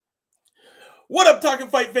What up, Talking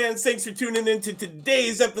Fight fans? Thanks for tuning in to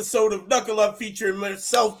today's episode of Knuckle Up featuring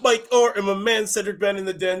myself, Mike Orr, and my man Cedric Ben in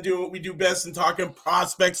the den doing what we do best and talking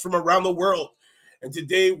prospects from around the world. And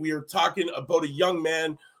today we are talking about a young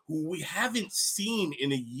man who we haven't seen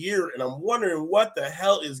in a year, and I'm wondering what the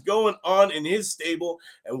hell is going on in his stable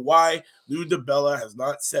and why Lou DiBella has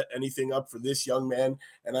not set anything up for this young man.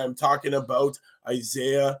 And I'm talking about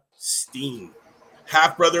Isaiah Steen,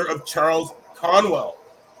 half-brother of Charles Conwell,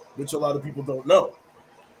 which a lot of people don't know.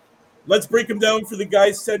 Let's break them down for the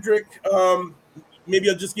guys, Cedric. Maybe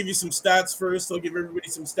I'll just give you some stats first. I'll give everybody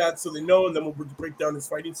some stats so they know, and then we'll break down his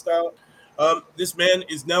fighting style. This man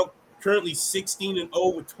is now currently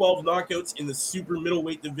 16-0 with 12 knockouts in the super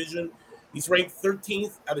middleweight division. He's ranked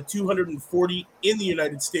 13th out of 240 in the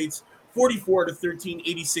United States, 44 out of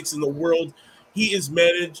 86 in the world. He is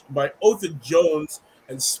managed by Otha Jones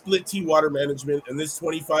and Split Tea Water Management, and this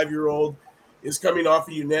 25-year-old is coming off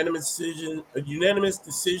a unanimous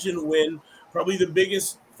decision win, probably the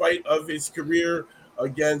biggest fight of his career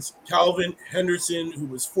against Calvin Henderson, who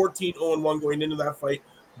was 14-0-1 going into that fight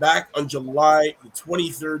back on July the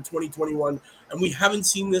 23rd, 2021. And we haven't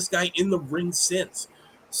seen this guy in the ring since.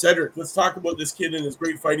 Cedric, let's talk about this kid and his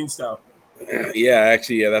great fighting style. Yeah,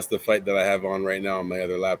 that's the fight that I have on right now on my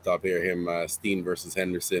other laptop here, Steen versus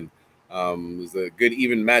Henderson. It was a good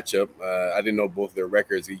even matchup. I didn't know both their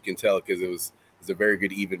records. You can tell because it was a very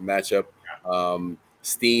good even matchup.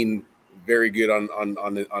 Steen very good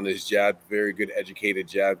on his jab, very good educated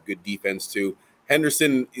jab, good defense too.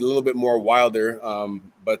 Henderson a little bit more wilder,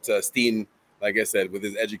 but Steen, like I said, with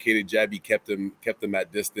his educated jab, he kept him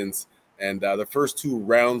at distance. And the first two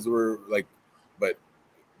rounds were but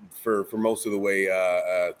for most of the way,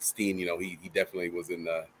 Steen, he definitely was in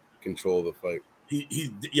control of the fight.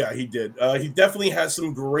 He did. He definitely has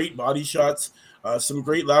some great body shots, some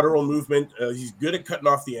great lateral movement. He's good at cutting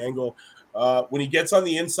off the angle. When he gets on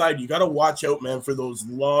the inside, you got to watch out, man, for those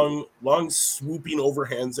long swooping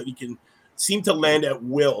overhands that he can seem to land at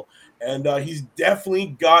will. And he's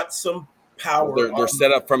definitely got some power. They're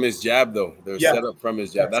set up from his jab, though. Set up from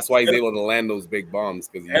his jab. That's why he's able to land those big bombs.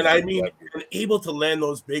 Able to land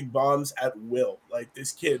those big bombs at will, like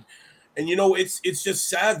this kid. And it's just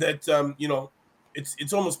sad that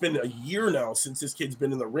it's almost been a year now since this kid's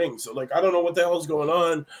been in the ring. So, I don't know what the hell's going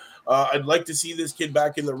on. I'd like to see this kid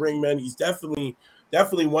back in the ring, man. He's definitely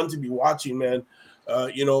one to be watching, man.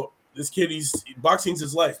 This kid, boxing's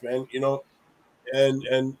his life, man,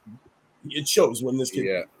 and it shows when this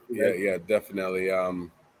kid. Yeah, definitely.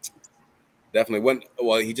 Definitely.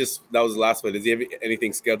 That was the last fight. Does he have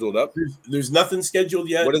anything scheduled up? There's nothing scheduled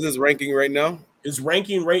yet. What is his ranking right now? His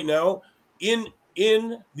ranking right now in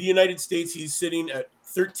the United States, he's sitting at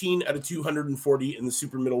 13 out of 240 in the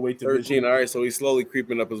super middleweight division. 13, all right. So he's slowly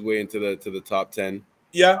creeping up his way into the top 10.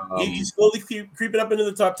 Yeah, he's slowly creeping up into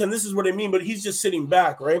the top 10. This is what I mean, but he's just sitting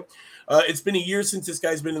back, right? It's been a year since this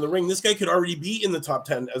guy's been in the ring. This guy could already be in the top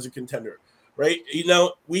 10 as a contender, right?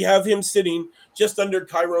 We have him sitting just under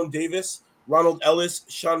Kyron Davis, Ronald Ellis,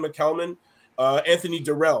 Sean McCalman, Anthony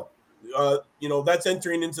Durrell. That's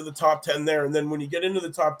entering into the top 10 there. And then when you get into the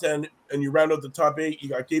top 10 and you round out the top 8, you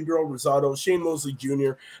got Gabriel Rosado, Shane Mosley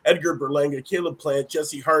Jr., Edgar Berlanga, Caleb Plant,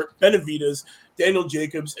 Jesse Hart, Benavidez, Daniel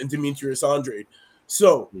Jacobs, and Demetrius Andrade.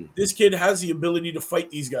 So this kid has the ability to fight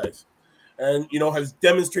these guys and, has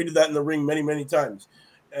demonstrated that in the ring many, many times.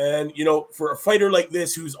 And, for a fighter like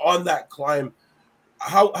this who's on that climb,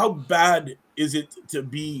 how bad is it to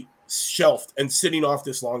be shelved and sitting off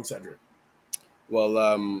this long, Cedric?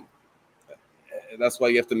 Well, that's why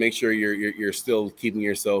you have to make sure you're still keeping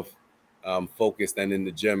yourself focused and in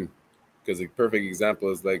the gym, because a perfect example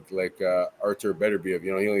is like Artur Beterbiev.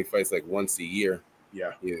 He only fights once a year.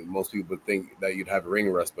 Yeah. Most people think that you'd have ring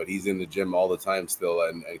rust, but he's in the gym all the time still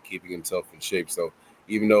and keeping himself in shape. So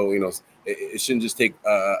even though it shouldn't just take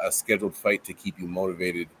a scheduled fight to keep you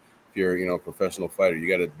motivated. If you're a professional fighter, you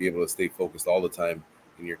got to be able to stay focused all the time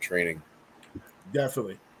in your training.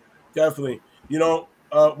 Definitely.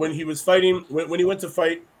 When he was fighting, when he went to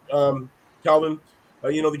fight Calvin,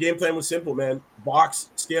 the game plan was simple, man. Box,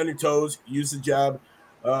 stay on your toes, use the jab.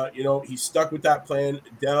 He stuck with that plan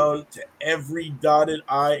down to every dotted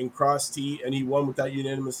I and crossed T, and he won with that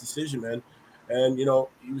unanimous decision, man. And, he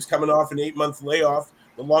was coming off an 8-month layoff,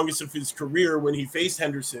 the longest of his career when he faced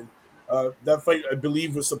Henderson. That fight, I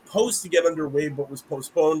believe, was supposed to get underway, but was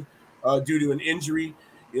postponed due to an injury.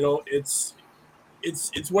 It's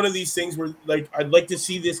one of these things where I'd like to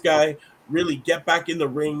see this guy really get back in the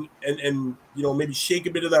ring and maybe shake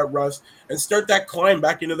a bit of that rust and start that climb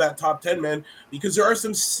back into that top 10, man, because there are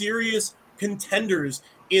some serious contenders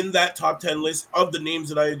in that top 10 list of the names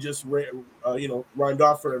that I had just rhymed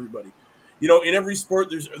off for everybody. In every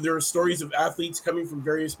sport, there are stories of athletes coming from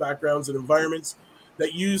various backgrounds and environments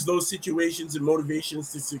that use those situations and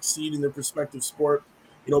motivations to succeed in their respective sport.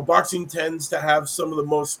 Boxing tends to have some of the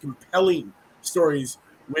most compelling stories,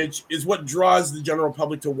 which is what draws the general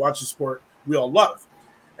public to watch the sport we all love.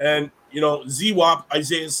 And ZWAP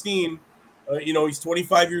Isaiah Steen, he's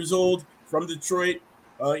 25 years old from Detroit.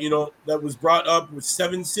 That was brought up with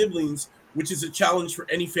 7 siblings, which is a challenge for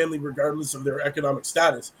any family, regardless of their economic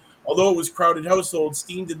status. Although it was a crowded household,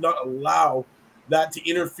 Steen did not allow that to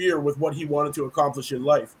interfere with what he wanted to accomplish in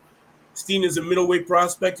life. Steen is a middleweight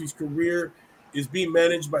prospect whose career is being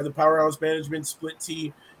managed by the Powerhouse Management, Split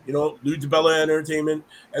T, Lou DiBella Entertainment,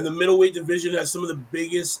 and the middleweight division has some of the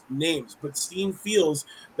biggest names. But Steen feels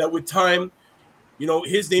that with time,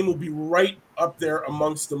 his name will be right up there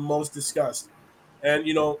amongst the most discussed. And,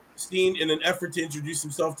 Steen, in an effort to introduce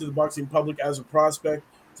himself to the boxing public as a prospect,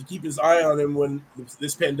 to keep his eye on him when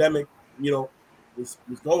this pandemic, was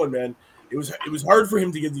going, man, it was hard for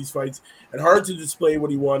him to get these fights and hard to display what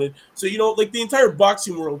he wanted. So, like the entire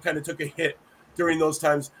boxing world kind of took a hit during those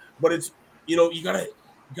times. But it's, you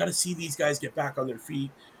gotta see these guys get back on their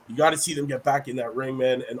feet. You got to see them get back in that ring,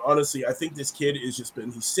 man. And honestly, I think this kid is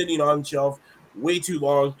he's sitting on shelf way too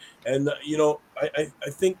long. And, I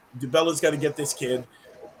think DiBella's got to get this kid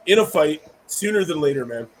in a fight sooner than later,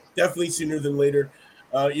 man. Definitely sooner than later.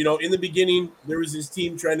 In the beginning, there was his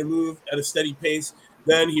team trying to move at a steady pace.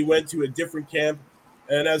 Then he went to a different camp.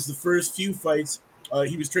 And as the first few fights,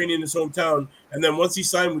 he was training in his hometown. And then once he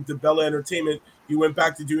signed with DiBella Entertainment, he went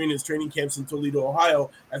back to doing his training camps in Toledo, Ohio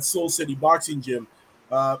at Soul City Boxing Gym.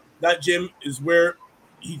 That gym is where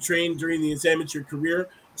he trained during his amateur career,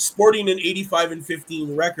 sporting an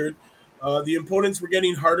 85-15 record. The opponents were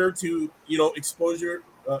getting harder to, exposure.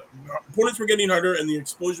 Opponents were getting harder, and the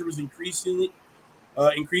exposure was increasing.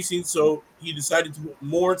 So he decided to put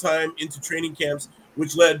more time into training camps,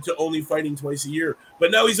 which led to only fighting twice a year.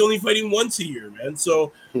 But now he's only fighting once a year, man.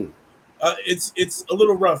 So it's a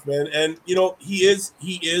little rough, man. And he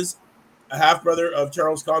is a half brother of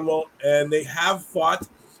Charles Conwell, and they have fought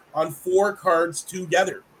on 4 cards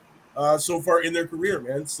together so far in their career,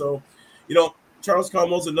 man. So, Charles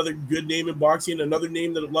Conwell's another good name in boxing, another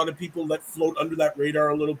name that a lot of people let float under that radar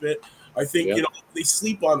a little bit. I think, they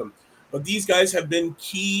sleep on him. But these guys have been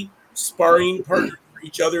key sparring partners for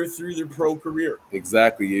each other through their pro career.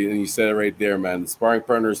 Exactly. And you said it right there, man. The sparring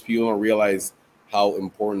partners, people don't realize how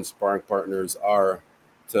important sparring partners are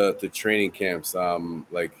to training camps. I don't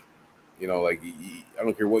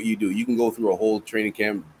care what you do. You can go through a whole training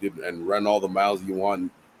camp and run all the miles you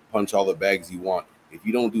want, punch all the bags you want. If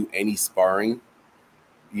you don't do any sparring,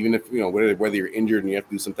 even if, whether you're injured and you have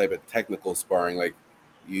to do some type of technical sparring, like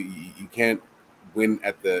you can't win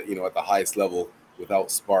at the, at the highest level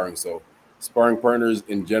without sparring. So sparring partners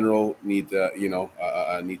in general need to,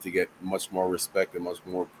 need to get much more respect and much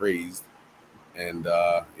more praised. And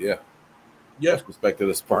much respect to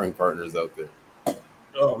the sparring partners out there.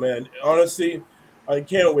 Oh man, honestly, I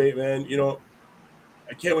can't wait, man.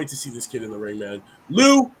 I can't wait to see this kid in the ring, man.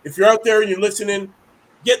 Lou, if you're out there and you're listening,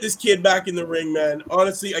 get this kid back in the ring, man.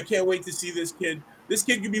 Honestly, I can't wait to see this kid. This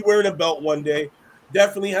kid could be wearing a belt one day.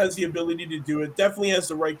 Definitely has the ability to do it. Definitely has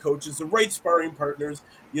the right coaches, the right sparring partners,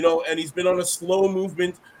 and he's been on a slow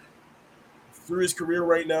movement through his career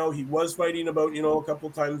right now. He was fighting about, a couple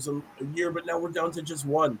times a year, but now we're down to just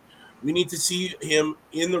one. We need to see him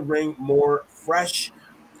in the ring more fresh,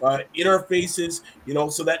 in our faces,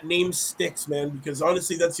 so that name sticks, man, because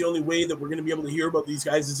honestly, that's the only way that we're going to be able to hear about these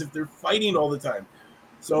guys is if they're fighting all the time.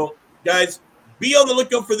 So, guys, be on the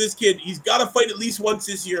lookout for this kid. He's got to fight at least once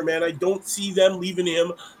this year, man. I don't see them leaving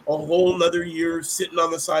him a whole nother year sitting on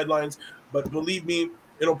the sidelines. But believe me,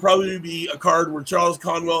 it'll probably be a card where Charles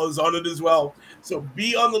Conwell is on it as well. So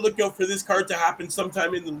be on the lookout for this card to happen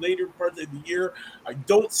sometime in the later part of the year. I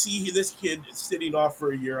don't see this kid sitting off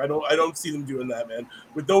for a year. I don't see them doing that, man.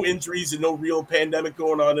 With no injuries and no real pandemic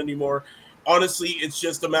going on anymore. Honestly, it's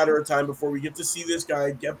just a matter of time before we get to see this guy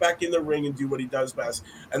get back in the ring and do what he does best,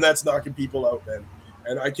 and that's knocking people out, man.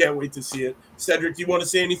 And I can't wait to see it. Cedric, do you want to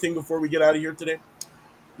say anything before we get out of here today?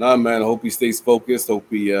 Nah, man. I hope he stays focused. Hope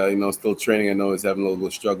he, still training. I know he's having a little bit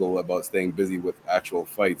of struggle about staying busy with actual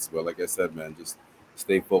fights, but like I said, man, just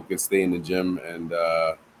stay focused, stay in the gym, and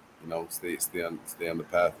stay on the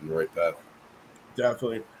path, and the right path.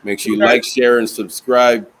 Definitely. Make sure you like, share, and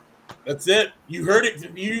subscribe. That's it. You heard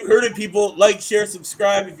it. You heard it, people. Like, share,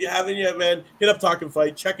 subscribe. If you haven't yet, man, hit up Talk and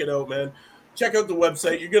Fight. Check it out, man. Check out the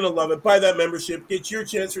website. You're going to love it. Buy that membership. Get your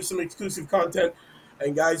chance for some exclusive content.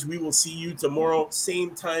 And, guys, we will see you tomorrow.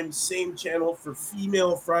 Same time, same channel for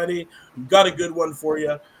Female Friday. We've got a good one for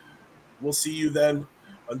you. We'll see you then.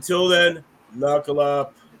 Until then, Knuckle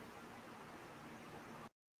up.